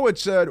 said,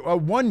 it's a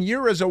 1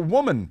 year as a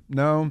woman.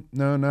 No,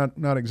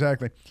 not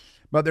exactly.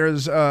 But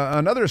there's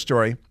another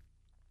story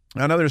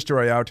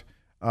out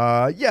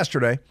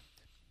yesterday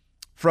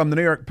from the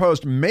New York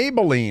Post.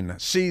 Maybelline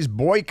sees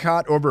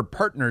boycott over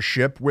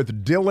partnership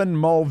with Dylan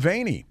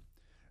Mulvaney.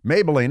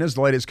 Maybelline is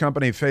the latest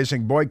company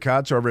facing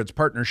boycotts over its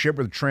partnership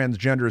with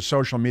transgender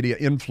social media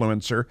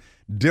influencer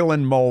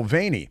Dylan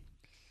Mulvaney.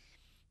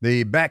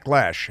 The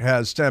backlash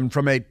has stemmed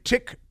from a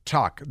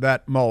TikTok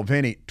that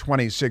Mulvaney,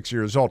 26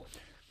 years old,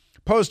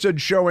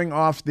 posted showing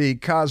off the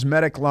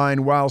cosmetic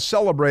line while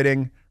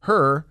celebrating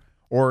her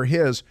or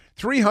his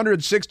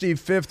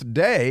 365th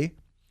day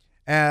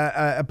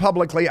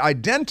publicly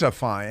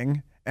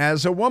identifying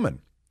as a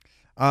woman.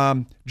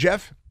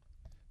 Jeff,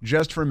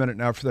 just for a minute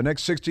now, for the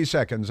next 60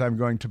 seconds, I'm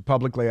going to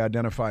publicly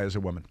identify as a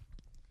woman.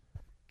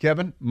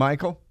 Kevin,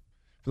 Michael,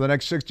 for the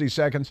next 60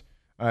 seconds,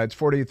 it's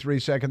 43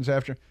 seconds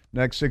after.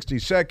 Next 60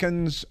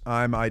 seconds,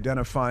 I'm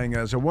identifying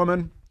as a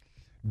woman.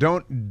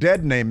 Don't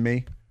dead name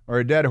me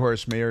or dead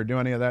horse me or do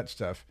any of that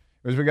stuff.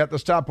 Because we got the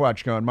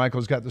stopwatch going.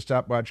 Michael's got the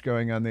stopwatch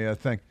going on the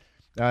thing.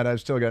 And I've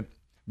still got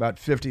about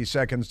 50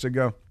 seconds to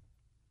go.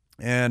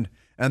 And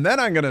then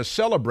I'm going to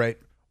celebrate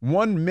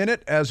 1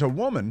 minute as a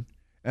woman,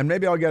 and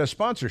maybe I'll get a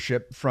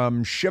sponsorship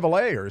from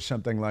Chevrolet or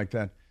something like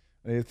that.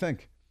 What do you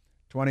think?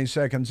 20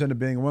 seconds into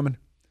being a woman.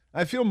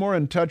 I feel more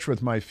in touch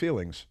with my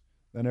feelings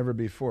than ever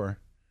before.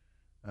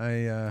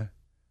 I'm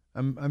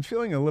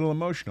feeling a little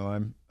emotional.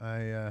 I'm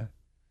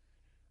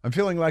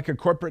feeling like a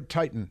corporate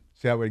titan.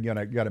 See how we got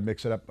to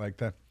mix it up like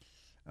that.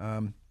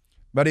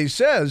 But he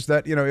says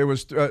that it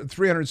was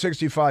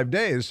 365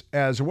 days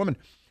as a woman.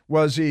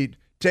 Was he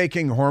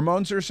taking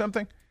hormones or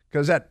something?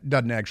 Because that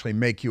doesn't actually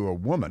make you a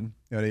woman.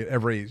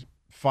 Every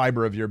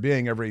fiber of your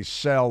being, every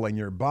cell in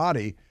your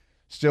body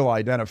still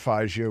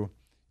identifies you,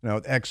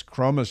 X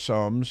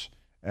chromosomes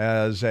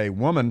as a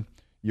woman.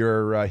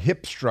 Your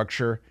hip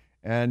structure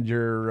and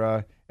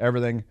your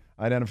everything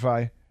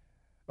identify.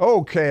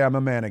 Okay, I'm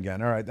a man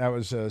again. All right, that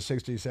was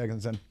 60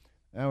 seconds in.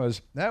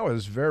 That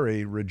was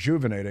very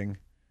rejuvenating,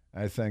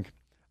 I think.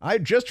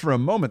 Just for a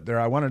moment there,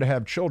 I wanted to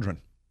have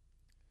children.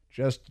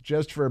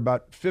 Just for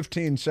about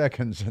 15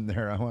 seconds in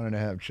there, I wanted to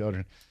have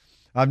children.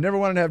 I've never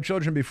wanted to have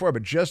children before,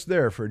 but just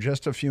there for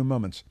just a few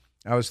moments,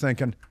 I was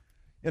thinking,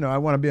 I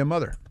want to be a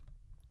mother.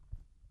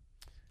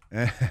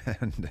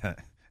 And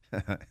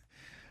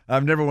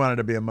I've never wanted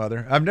to be a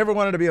mother. I've never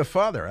wanted to be a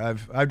father.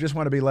 I just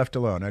want to be left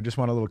alone. I just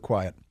want a little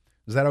quiet.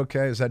 Is that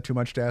okay? Is that too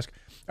much to ask?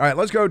 All right,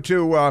 let's go to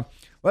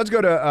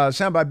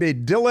soundbite B,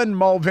 Dylan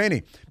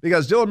Mulvaney.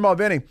 Because Dylan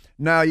Mulvaney,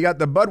 now you got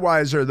the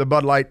Budweiser, the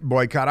Bud Light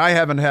boycott. I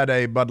haven't had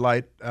a Bud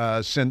Light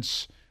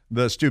since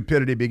the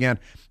stupidity began.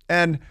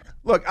 And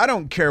look, I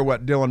don't care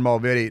what Dylan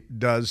Mulvaney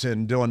does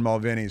in Dylan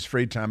Mulvaney's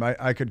free time.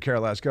 I could care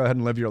less. Go ahead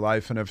and live your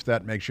life, and if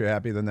that makes you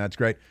happy, then that's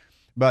great.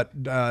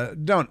 But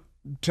don't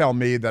tell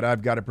me that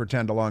I've got to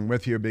pretend along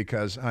with you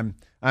because I'm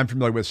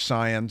familiar with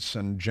science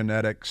and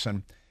genetics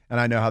and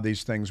I know how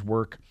these things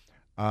work.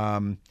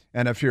 And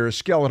if your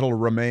skeletal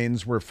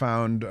remains were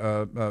found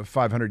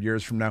 500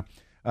 years from now,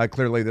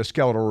 clearly the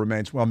skeletal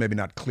remains, well, maybe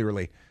not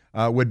clearly,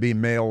 would be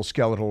male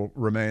skeletal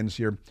remains.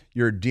 Your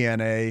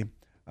DNA,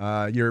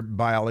 your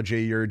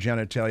biology, your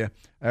genitalia,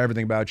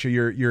 everything about you.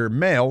 You're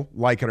male,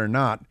 like it or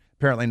not,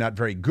 apparently not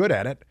very good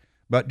at it.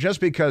 But just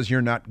because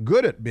you're not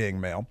good at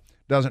being male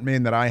doesn't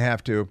mean that I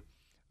have to,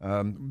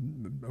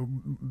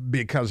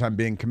 because I'm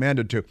being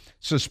commanded to,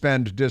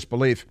 suspend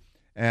disbelief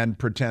and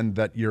pretend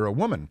that you're a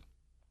woman.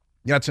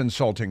 That's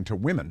insulting to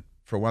women,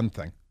 for one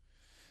thing.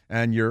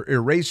 And you're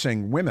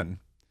erasing women.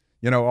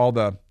 You know, all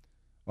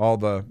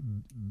the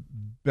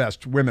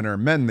best women are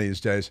men these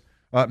days.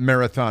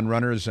 Marathon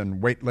runners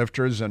and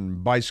weightlifters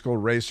and bicycle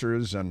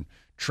racers and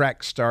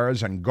track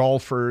stars and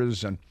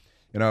golfers and,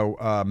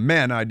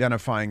 men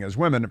identifying as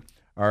women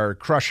are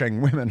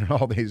crushing women in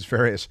all these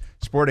various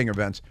sporting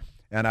events.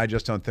 And I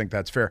just don't think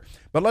that's fair.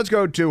 But let's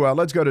go to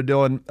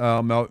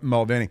Dylan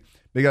Mulvaney,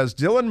 because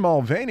Dylan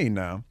Mulvaney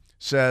now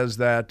says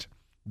that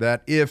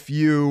if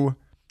you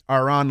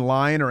are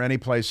online or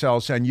anyplace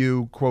else and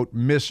you, quote,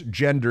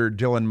 misgender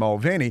Dylan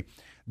Mulvaney,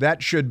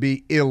 that should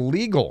be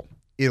illegal.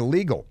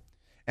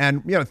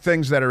 And,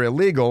 things that are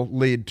illegal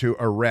lead to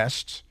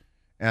arrests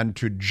and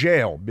to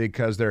jail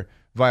because they're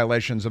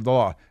violations of the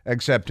law,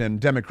 except in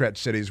Democrat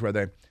cities where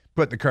they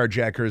put the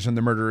carjackers and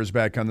the murderers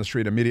back on the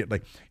street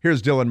immediately.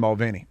 Here's Dylan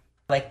Mulvaney.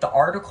 Like the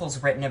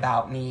articles written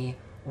about me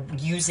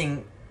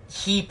using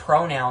he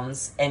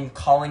pronouns and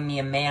calling me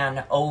a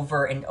man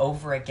over and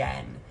over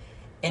again.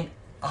 And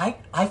I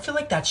feel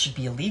like that should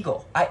be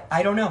illegal.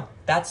 I don't know.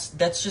 That's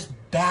just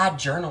bad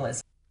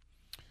journalism.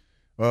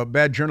 Well,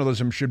 bad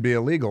journalism should be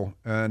illegal.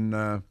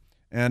 And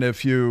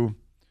if you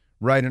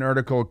write an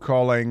article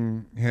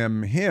calling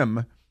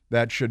him,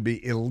 that should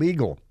be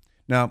illegal.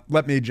 Now,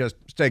 let me just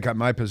stake out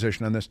my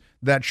position on this.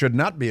 That should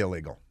not be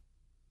illegal.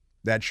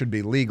 That should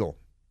be legal.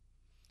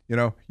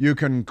 You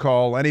can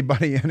call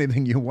anybody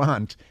anything you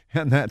want,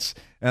 and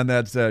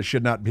that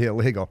should not be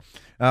illegal.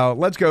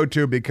 Let's go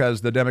to,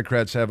 because the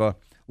Democrats have a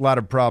lot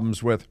of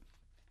problems with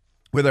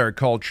our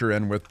culture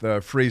and with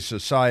free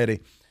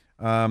society.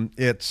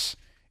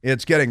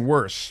 It's getting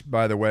worse,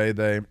 by the way.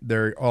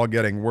 They're all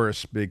getting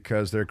worse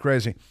because they're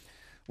crazy.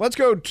 Let's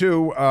go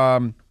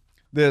to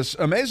this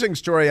amazing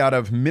story out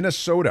of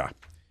Minnesota.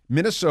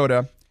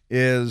 Minnesota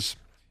is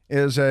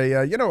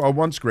a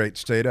once great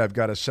state, I've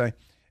got to say,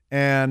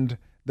 and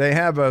they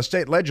have a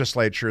state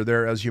legislature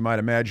there, as you might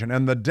imagine.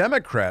 And the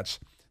Democrats,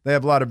 they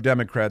have a lot of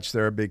Democrats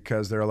there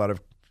because there are a lot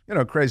of,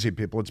 crazy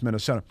people. It's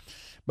Minnesota.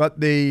 But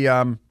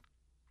the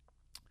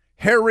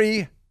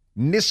Harry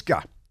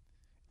Niska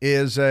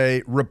is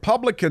a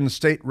Republican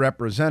state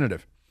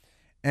representative,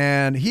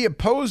 and he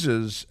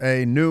opposes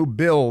a new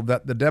bill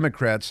that the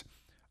Democrats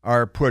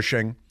are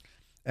pushing.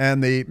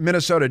 And the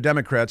Minnesota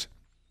Democrats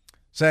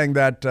saying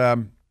that,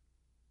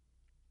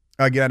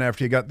 again,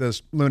 after you got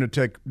this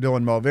lunatic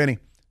Dylan Mulvaney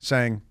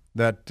saying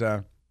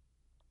that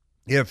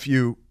if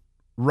you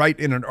write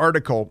in an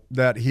article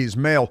that he's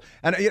male,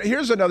 and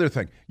here's another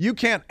thing, you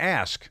can't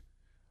ask,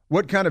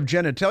 what kind of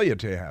genitalia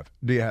do you have?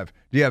 Do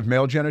you have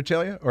male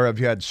genitalia, or have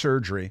you had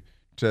surgery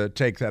to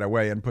take that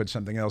away and put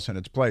something else in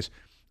its place?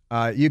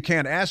 You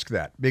can't ask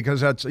that because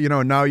that's,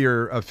 now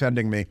you're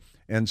offending me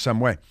in some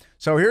way.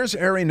 So here's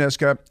Harry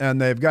Niska, and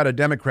they've got a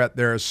Democrat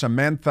there,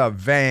 Samantha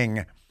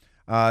Vang.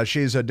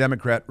 She's a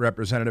Democrat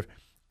representative.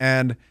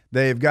 And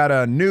they've got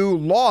a new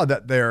law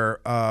that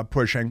they're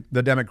pushing,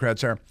 the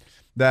Democrats are,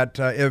 that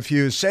if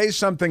you say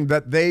something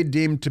that they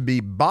deem to be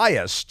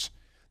biased,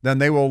 then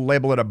they will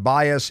label it a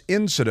bias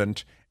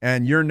incident,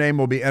 and your name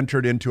will be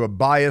entered into a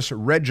bias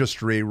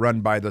registry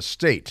run by the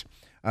state.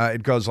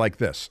 It goes like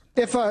this.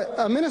 If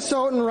a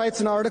Minnesotan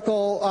writes an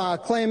article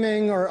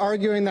claiming or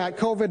arguing that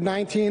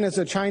COVID-19 is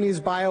a Chinese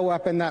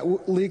bioweapon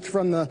that leaked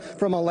from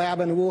a lab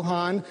in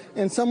Wuhan,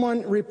 and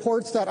someone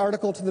reports that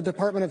article to the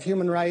Department of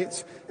Human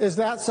Rights, is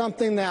that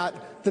something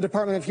that the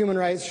Department of Human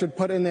Rights should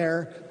put in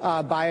their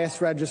bias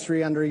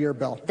registry under your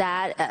bill?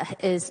 That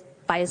is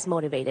bias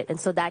motivated, and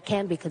so that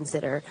can be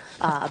considered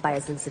a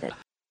bias incident.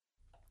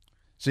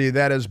 See,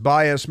 that is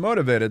bias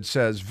motivated,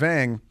 says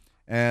Vang,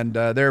 and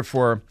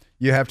therefore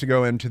you have to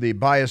go into the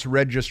bias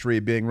registry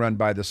being run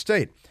by the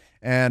state.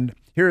 And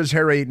here's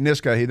Harry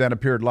Niska. He then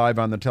appeared live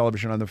on the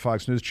television on the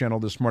Fox News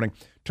Channel this morning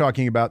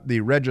talking about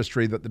the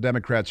registry that the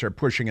Democrats are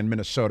pushing in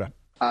Minnesota.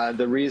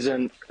 The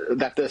reason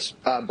that this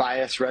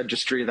bias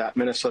registry that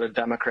Minnesota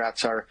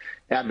Democrats are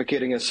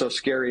advocating is so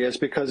scary is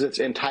because it's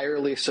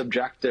entirely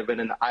subjective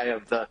and in the eye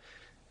of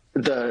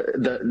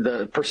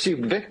the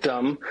perceived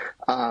victim.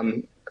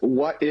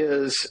 What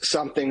is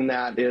something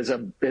that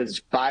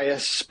is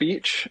biased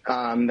speech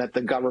that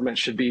the government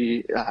should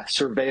be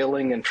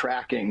surveilling and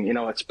tracking?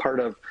 It's part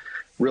of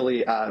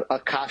really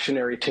a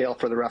cautionary tale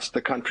for the rest of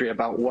the country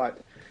about what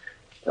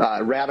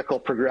radical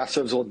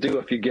progressives will do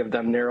if you give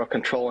them narrow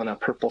control in a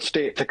purple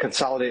state to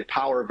consolidate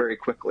power very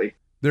quickly.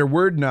 They're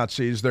word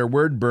Nazis. They're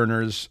word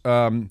burners.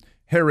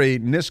 Harry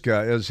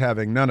Niska is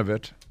having none of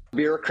it.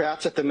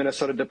 Bureaucrats at the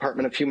Minnesota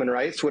Department of Human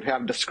Rights would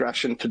have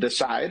discretion to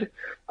decide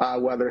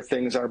whether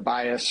things are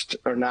biased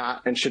or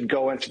not and should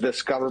go into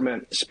this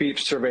government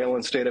speech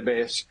surveillance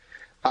database.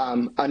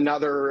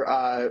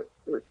 Another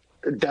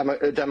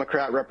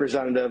Democrat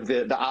representative,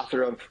 the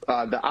author of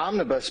the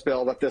omnibus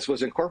bill that this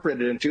was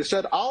incorporated into,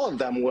 said all of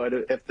them would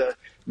if the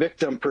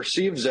victim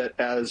perceives it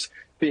as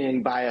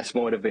being bias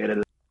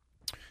motivated.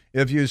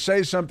 If you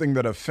say something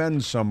that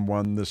offends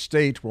someone, the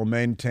state will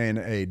maintain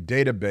a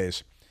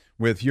database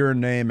with your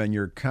name and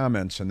your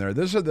comments in there.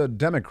 These are the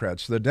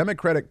Democrats. The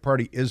Democratic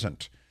Party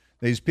isn't.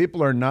 These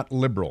people are not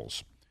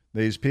liberals.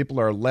 These people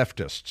are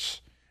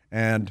leftists.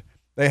 And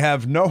they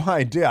have no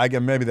idea.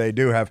 Again, maybe they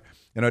do have,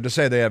 to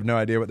say they have no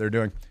idea what they're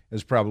doing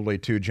is probably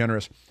too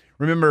generous.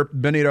 Remember,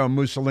 Benito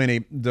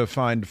Mussolini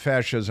defined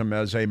fascism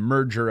as a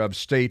merger of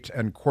state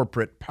and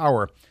corporate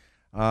power.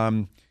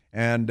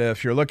 And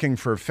if you're looking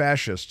for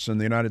fascists in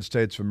the United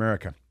States of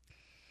America,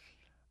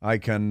 I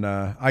can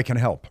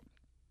help.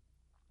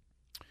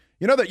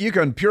 You know that you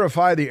can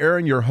purify the air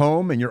in your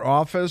home and your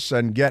office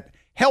and get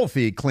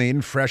healthy, clean,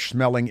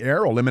 fresh-smelling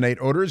air, eliminate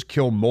odors,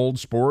 kill mold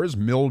spores,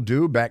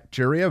 mildew,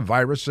 bacteria,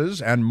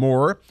 viruses, and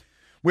more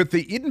with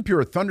the Eden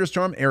Pure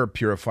Thunderstorm Air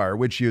Purifier,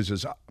 which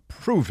uses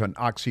proven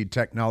Oxy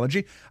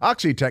technology.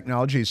 Oxy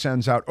technology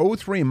sends out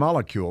O3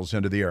 molecules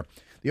into the air.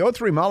 The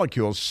O3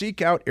 molecules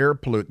seek out air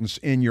pollutants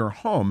in your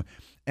home,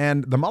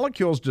 and the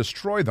molecules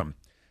destroy them.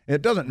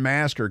 It doesn't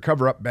mask or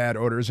cover up bad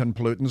odors and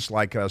pollutants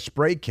like a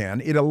spray can.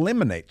 It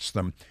eliminates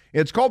them.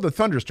 It's called the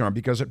Thunderstorm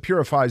because it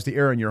purifies the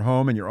air in your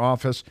home and your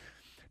office,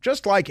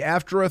 just like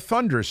after a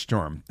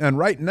thunderstorm. And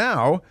right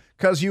now,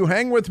 because you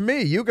hang with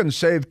me, you can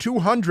save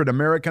 $200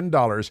 American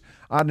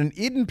on an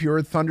Eden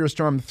Pure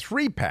Thunderstorm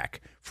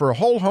 3-pack for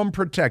whole home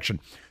protection.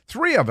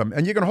 3 of them,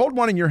 and you can hold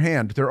one in your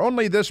hand. They're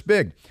only this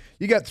big.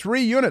 You get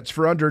 3 units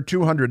for under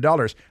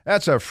 $200.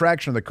 That's a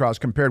fraction of the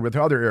cost compared with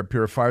other air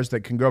purifiers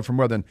that can go for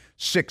more than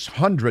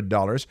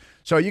 $600.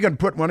 So you can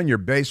put one in your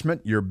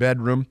basement, your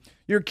bedroom,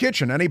 your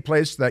kitchen, any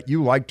place that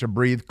you like to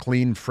breathe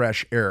clean,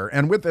 fresh air.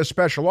 And with this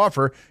special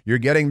offer, you're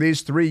getting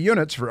these 3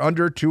 units for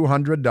under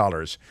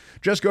 $200.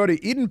 Just go to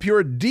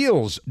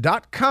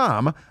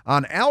EdenPureDeals.com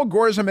on Al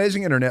Gore's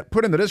amazing internet.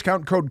 Put in the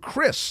discount code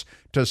Chris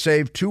to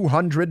save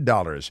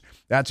 $200.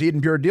 That's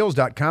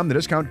EdenPureDeals.com. The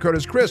discount code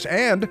is Chris,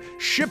 and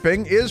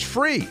shipping is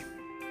free.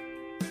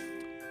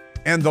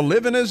 And the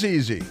living is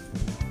easy.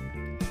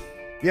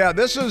 Yeah,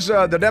 this is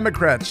the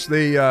Democrats.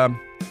 They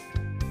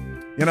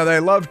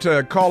love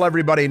to call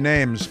everybody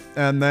names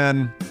and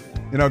then,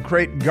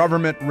 create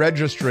government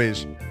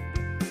registries.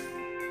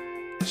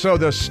 So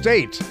the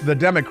state, the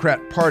Democrat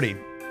Party,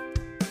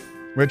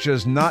 which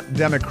is not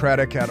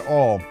democratic at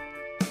all,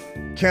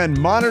 can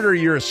monitor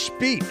your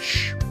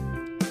speech.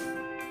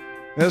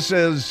 This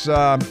is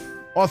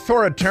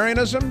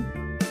authoritarianism,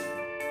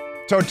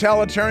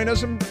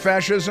 totalitarianism,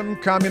 fascism,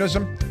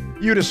 communism.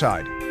 You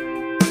decide.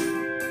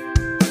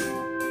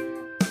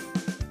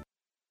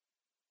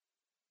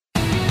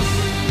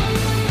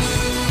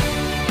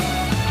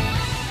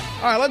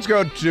 All right, let's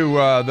go to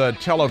the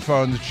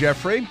telephones,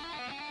 Jeffrey.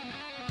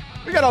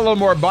 We got a little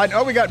more Biden.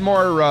 Oh, we got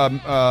more,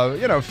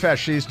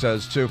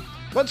 fascistas, too.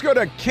 Let's go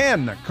to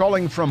Ken,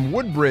 calling from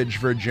Woodbridge,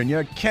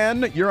 Virginia.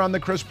 Ken, you're on the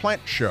Chris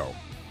Plante Show.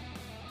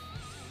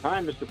 Hi,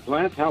 Mr.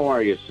 Plante. How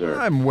are you, sir?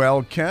 I'm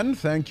well, Ken.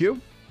 Thank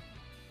you.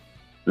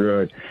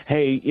 Good.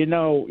 Hey,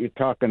 you're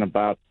talking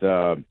about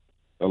the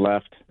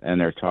left,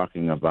 and they're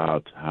talking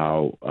about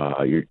how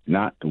you're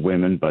not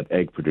women, but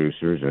egg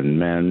producers, and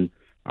men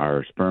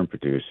are sperm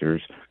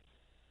producers.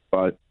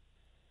 But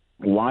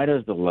why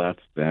does the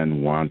left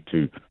then want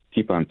to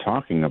keep on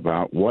talking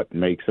about what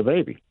makes a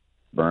baby,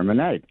 sperm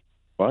and egg?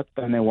 But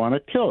then they want to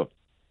kill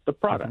the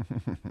product.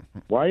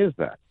 Why is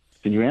that?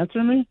 Can you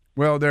answer me?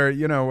 Well,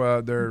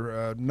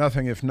 they're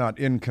nothing if not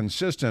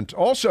inconsistent.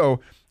 Also,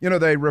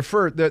 they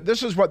refer that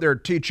this is what they're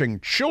teaching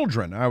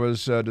children. I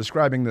was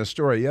describing this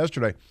story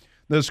yesterday.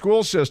 The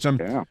school system,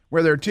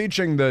 where they're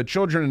teaching the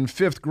children in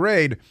 5th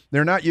grade,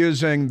 they're not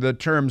using the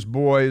terms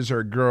boys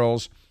or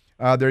girls.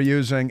 They're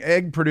using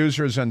egg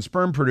producers and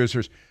sperm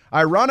producers.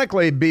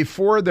 Ironically,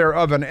 before they're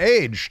of an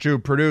age to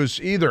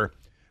produce either.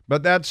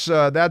 But that's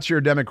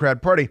your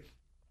Democrat Party.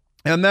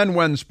 And then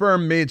when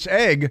sperm meets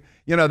egg,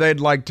 they'd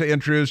like to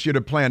introduce you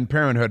to Planned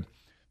Parenthood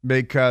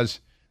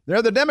because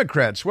they're the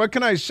Democrats. What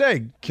can I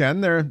say,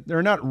 Ken?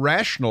 They're not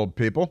rational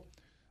people.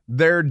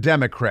 They're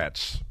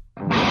Democrats.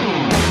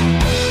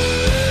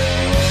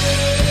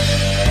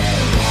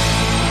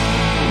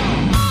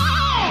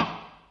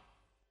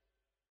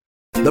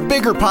 The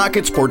Bigger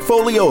Pockets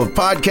portfolio of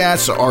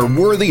podcasts are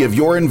worthy of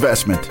your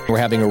investment. We're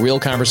having a real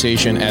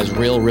conversation as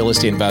real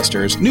estate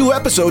investors. New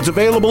episodes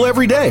available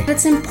every day.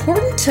 It's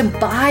important to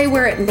buy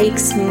where it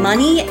makes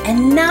money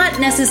and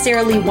not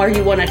necessarily where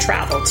you want to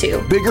travel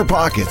to. Bigger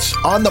Pockets,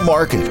 On the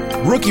Market,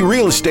 Rookie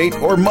Real Estate,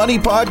 or Money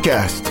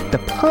Podcast. The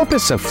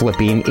purpose of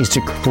flipping is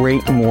to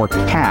create more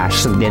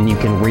cash so then you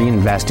can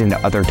reinvest into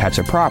other types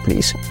of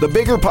properties. The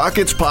Bigger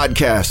Pockets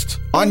Podcast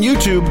on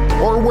YouTube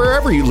or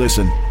wherever you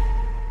listen.